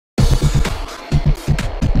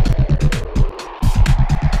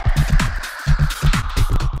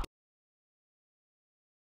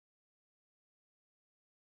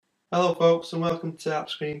Hello folks and welcome to App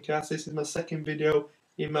Screencast. This is my second video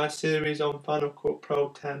in my series on Final Cut Pro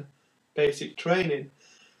 10 basic training.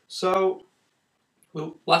 So,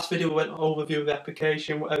 last video we went overview of the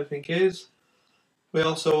application, what everything is. We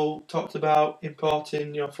also talked about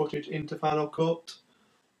importing your footage into Final Cut,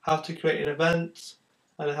 how to create an event,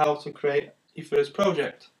 and how to create your first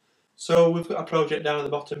project. So we've got a project down at the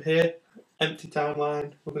bottom here, empty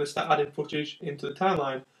timeline. We're going to start adding footage into the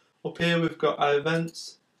timeline. Up here we've got our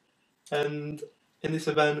events. And in this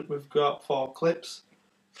event we've got 4 clips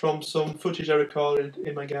from some footage I recorded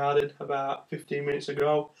in my garden about 15 minutes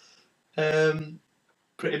ago.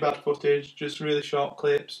 Pretty bad footage, just really short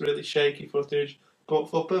clips, really shaky footage, but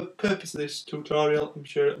for the purpose of this tutorial I'm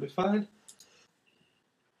sure it'll be fine.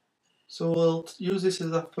 So we'll use this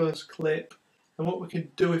as our first clip, and what we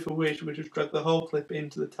can do if we wish, we just drag the whole clip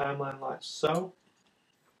into the timeline like so.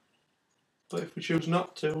 But if we choose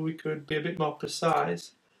not to, we could be a bit more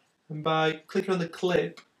precise. And by clicking on the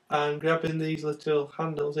clip and grabbing these little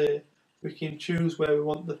handles here, we can choose where we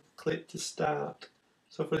want the clip to start.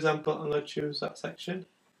 So for example, I'm going to choose that section.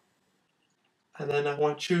 And then I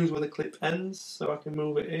want to choose where the clip ends, so I can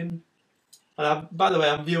move it in. And by the way,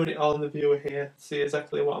 I'm viewing it all in the viewer here to see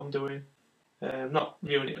exactly what I'm doing. Not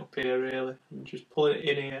viewing it up here really, I'm just pulling it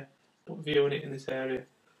in here, but viewing it in this area.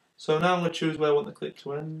 So now I'm going to choose where I want the clip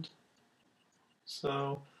to end.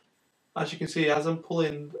 So as you can see, as I'm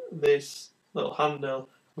pulling this little handle,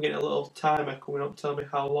 I'm getting a little timer coming up to tell me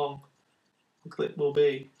how long the clip will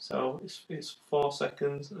be. So it's 4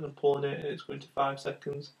 seconds, and I'm pulling it, and it's going to 5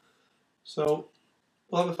 seconds. So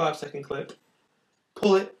we'll have a 5-second clip.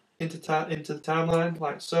 Pull it into the timeline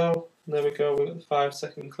like so, and there we go. We've got the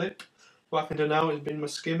 5-second clip. What I can do now is bring my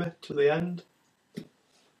skimmer to the end,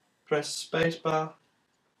 press spacebar,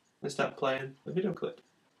 and start playing the video clip.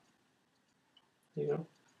 There you go.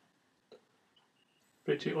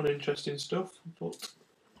 Pretty uninteresting stuff, but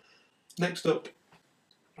next up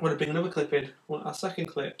I want to bring another clip in. I want our second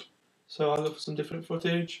clip, so I'll look for some different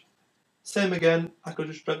footage. Same again, I could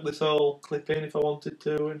just drag this whole clip in if I wanted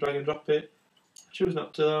to and drag and drop it. I choose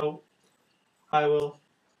not to though. I will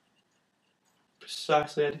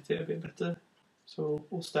precisely edit it a bit better. So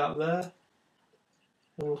we'll start there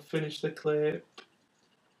and we'll finish the clip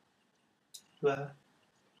there.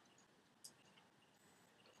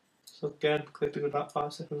 So again, clip is about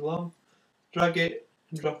 5 seconds long. Drag it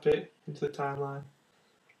and drop it into the timeline.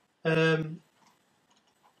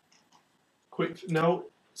 Quick note,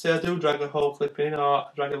 say I do drag a whole clip in, or I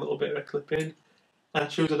drag a little bit of a clip in, and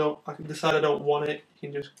I can decide I don't want it, you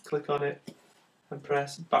can just click on it and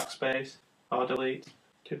press backspace or delete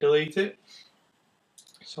to delete it.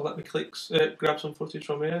 So let me grab some footage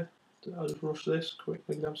from here. I'll just rush this,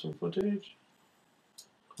 quickly grab some footage.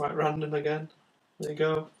 Quite random again. There you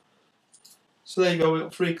go. So there you go, we've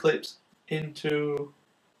got 3 clips into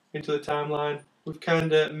the timeline. We've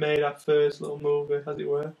kind of made our first little movie, as it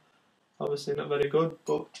were. Obviously not very good,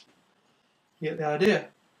 but you get the idea.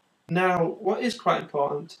 Now, what is quite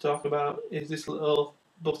important to talk about is this little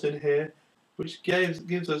button here, which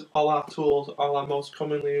gives us all our tools, all our most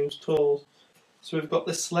commonly used tools. So we've got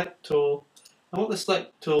the select tool, and what the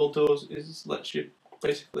select tool does is lets you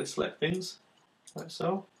basically select things, like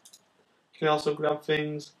so. You can also grab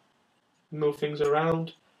things, move things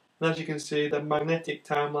around, and as you can see, the magnetic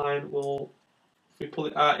timeline will, if we pull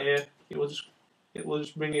it out here, it will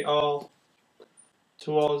just bring it all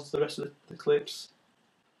towards the rest of the clips,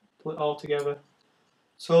 pull it all together.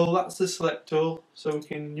 So that's the select tool, so we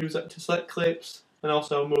can use that to select clips and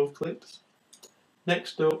also move clips.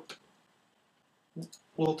 Next up,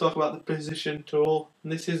 we'll talk about the position tool,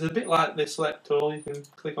 and this is a bit like the select tool, you can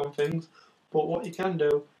click on things, but what you can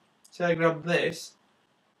do, say I grab this,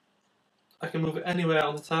 I can move it anywhere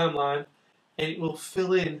on the timeline and it will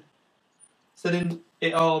fill in, setting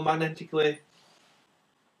it all magnetically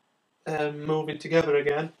moving together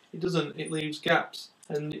again. It doesn't, it leaves gaps,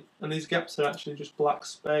 and these gaps are actually just black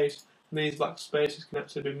space, and these black spaces can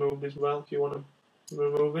actually be moved as well if you want them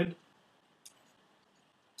moving.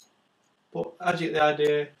 But as you get the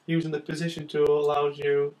idea, using the position tool allows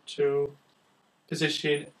you to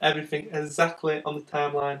position everything exactly on the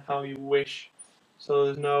timeline how you wish. So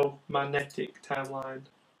there's no magnetic timeline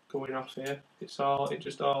going off here. It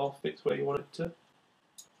just all fits where you want it to.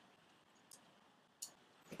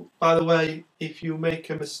 By the way, if you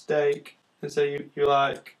make a mistake and say you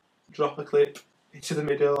like drop a clip into the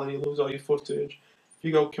middle and you lose all your footage, if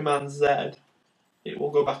you go Command Z, it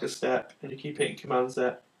will go back a step, and you keep hitting Command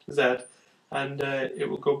Z, and it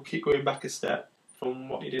will keep going back a step from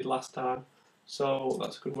what you did last time. So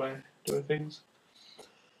that's a good way of doing things.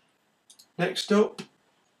 Next up,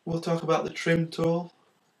 we'll talk about the trim tool.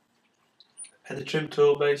 And the trim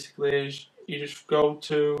tool basically is you just go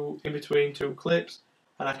to in between two clips,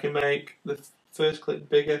 and I can make the first clip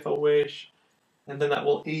bigger if I wish, and then that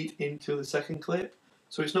will eat into the second clip.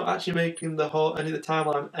 So it's not actually making the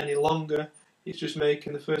timeline any longer. It's just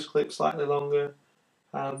making the first clip slightly longer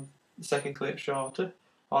and the second clip shorter.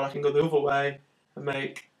 Or I can go the other way and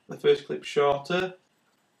make the first clip shorter,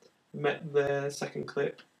 make the second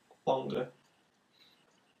clip longer.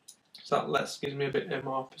 So that gives me a bit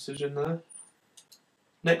more precision there.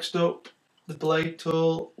 Next up, the blade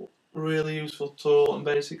tool, really useful tool, and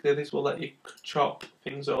basically this will let you chop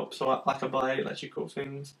things up, so like a blade lets you cut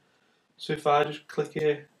things. So if I just click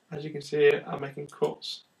here, as you can see here, I'm making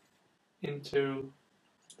cuts into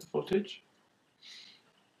the footage.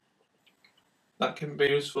 That can be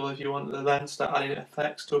useful if you want to then start adding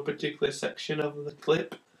effects to a particular section of the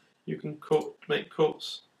clip. You can make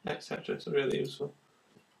cuts, etc. It's really useful.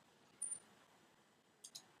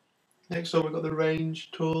 Next up, we've got the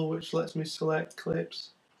range tool, which lets me select clips.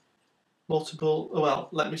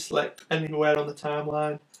 Let me select anywhere on the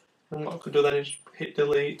timeline. And what I could do then is hit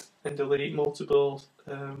delete and delete multiple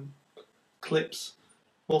clips,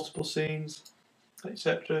 multiple scenes,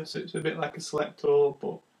 etc. So it's a bit like a select tool,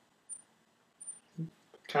 but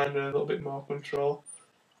kind of a little bit more control.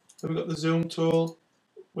 Then we've got the zoom tool,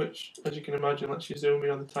 which, as you can imagine, lets you zoom in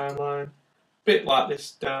on the timeline. Bit like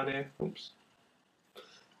this down here. Oops.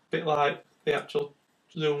 Bit like the actual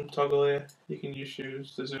zoom toggle here. You can just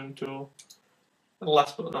use the zoom tool. And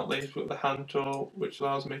last but not least, we've got the hand tool, which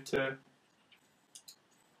allows me to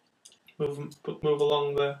move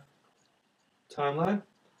along the timeline.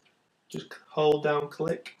 Just hold down,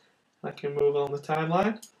 click, and I can move along the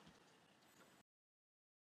timeline.